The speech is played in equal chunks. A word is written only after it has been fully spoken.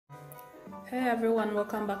Hey everyone,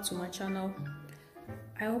 welcome back to my channel.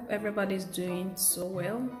 I hope everybody's doing so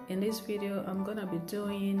well. In this video I'm gonna be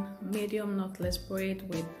doing medium knotless braid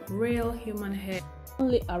with real human hair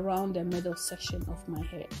only around the middle section of my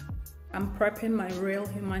hair. I'm prepping my real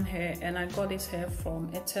human hair and I got this hair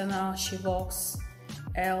from Eternal Shivox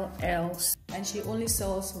LL, and she only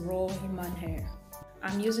sells raw human hair.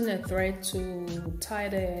 I'm using a thread to tie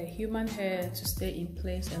the human hair to stay in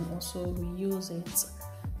place and also reuse it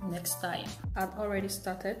next time. I've already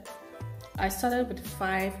started. I started with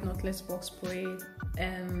 5 knotless box braid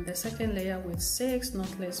and the second layer with 6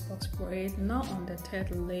 knotless box braid. Now on the third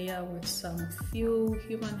layer with some few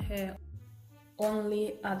human hair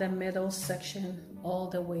only at the middle section all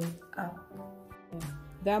the way up.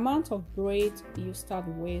 The amount of braid you start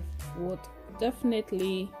with would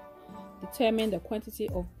definitely determine the quantity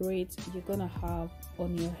of braids you're gonna have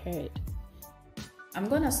on your head. I'm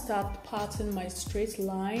gonna start parting my straight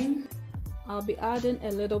line. I'll be adding a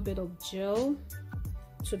little bit of gel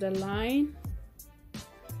to the line,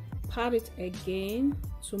 part it again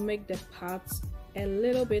to make the parts a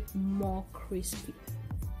little bit more crispy,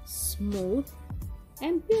 smooth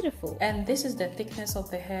and beautiful. And this is the thickness of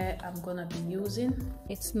the hair I'm gonna be using.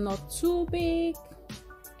 It's not too big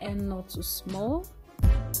and not too small.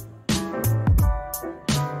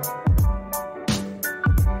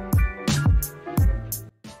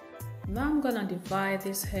 Now I'm gonna divide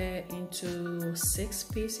this hair into 6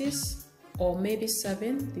 pieces or maybe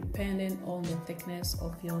 7 depending on the thickness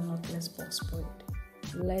of your knotless box braid.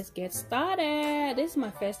 Let's get started. This is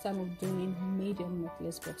my first time of doing medium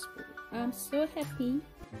knotless box braid. I'm so happy.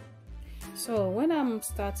 So when I'm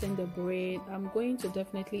starting the braid, I'm going to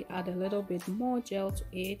definitely add a little bit more gel to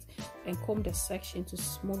it and comb the section to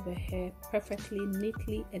smooth the hair perfectly,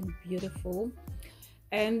 neatly and beautiful.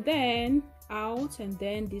 And then out and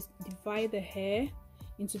then divide the hair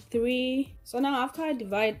into 3. So now after I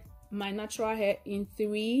divide my natural hair in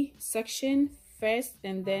 3 sections first,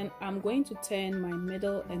 and then I'm going to turn my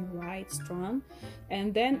middle and right strand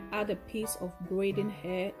and then add a piece of braiding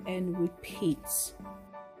hair and repeat.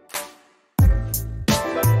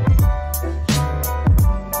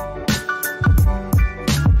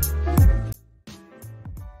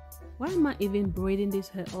 Why am I even braiding this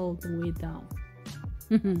hair all the way down?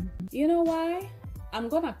 You know why? I'm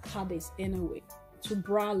gonna cut this anyway to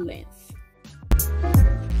brow length.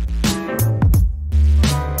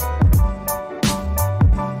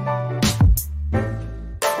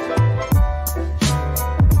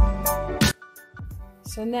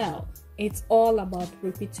 So now it's all about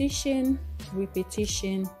repetition,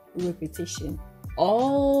 repetition, repetition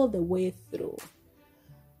all the way through.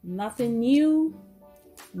 Nothing new,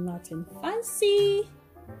 nothing fancy.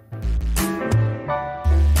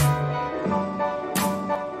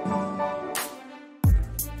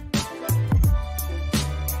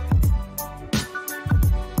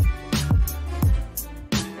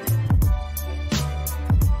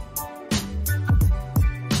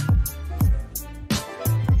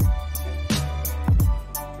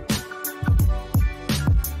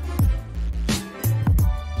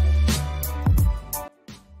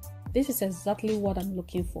 This is exactly what I'm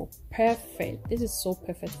looking for. Perfect. This is so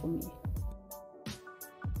perfect for me.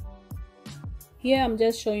 Here I'm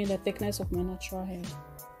just showing the thickness of my natural hair.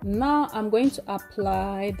 Now I'm going to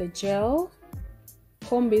apply the gel,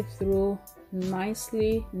 comb it through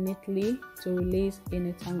nicely, neatly to release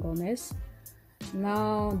any tangleness.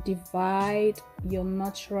 Now divide your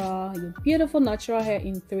beautiful natural hair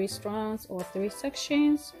in 3 strands or 3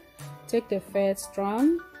 sections. Take the first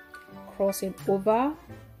strand, cross it over,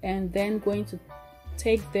 and then going to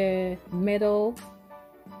take the middle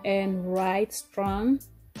and right strand,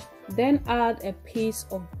 then add a piece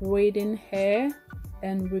of braiding hair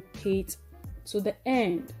and repeat to the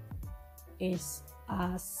end. It's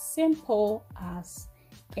as simple as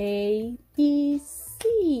ABC.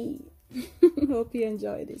 Hope you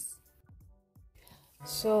enjoy this.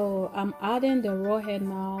 So I'm adding the raw hair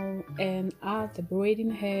now and add the braiding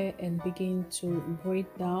hair and begin to braid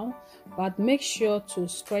down, but make sure to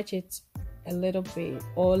stretch it a little bit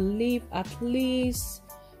or leave at least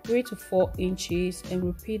 3 to 4 inches and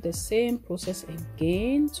repeat the same process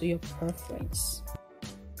again to your preference.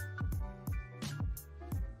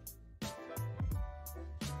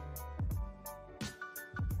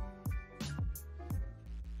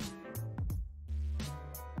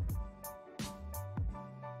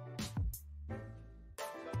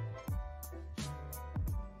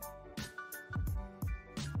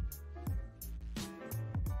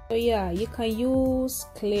 So yeah, you can use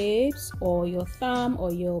clips or your thumb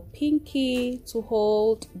or your pinky to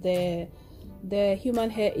hold the human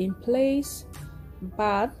hair in place,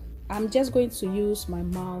 but I'm just going to use my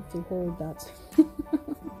mouth to hold that.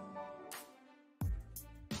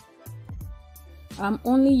 I'm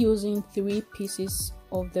only using 3 pieces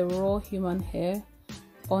of the raw human hair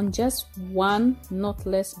on just one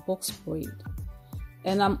knotless box braid,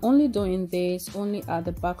 and I'm only doing this only at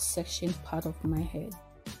the back section part of my head.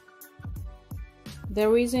 The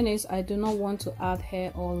reason is I do not want to add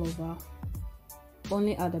hair all over,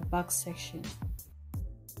 only at the back section.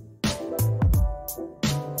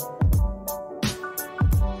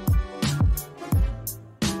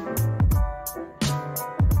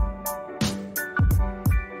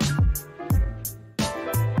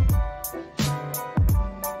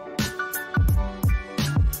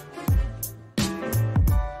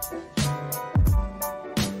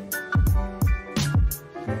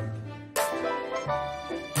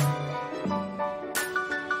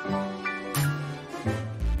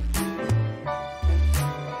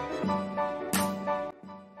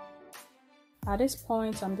 At this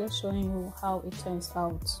point, I'm just showing you how it turns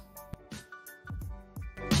out.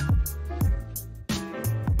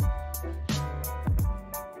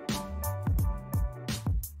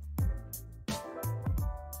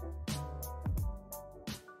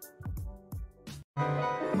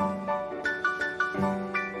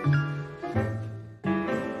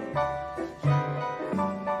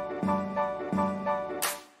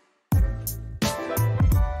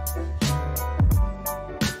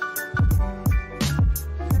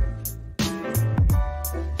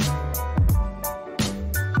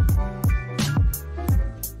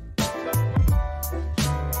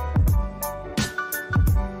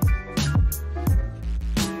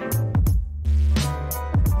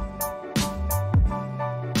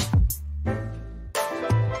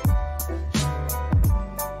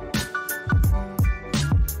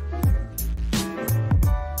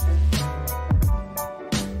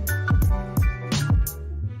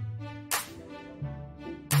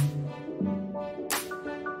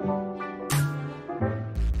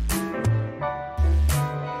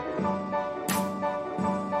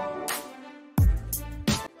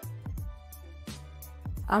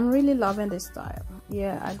 I'm really loving this style.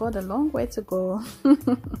 Yeah, I got a long way to go.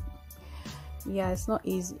 Yeah, it's not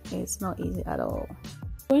easy. It's not easy at all.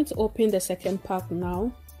 I'm going to open the second pack now.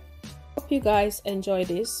 Hope you guys enjoy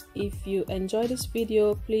this. If you enjoy this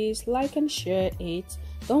video, please like and share it.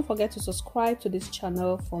 Don't forget to subscribe to this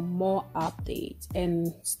channel for more updates,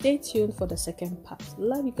 and stay tuned for the second part.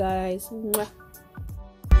 Love you guys. Mwah.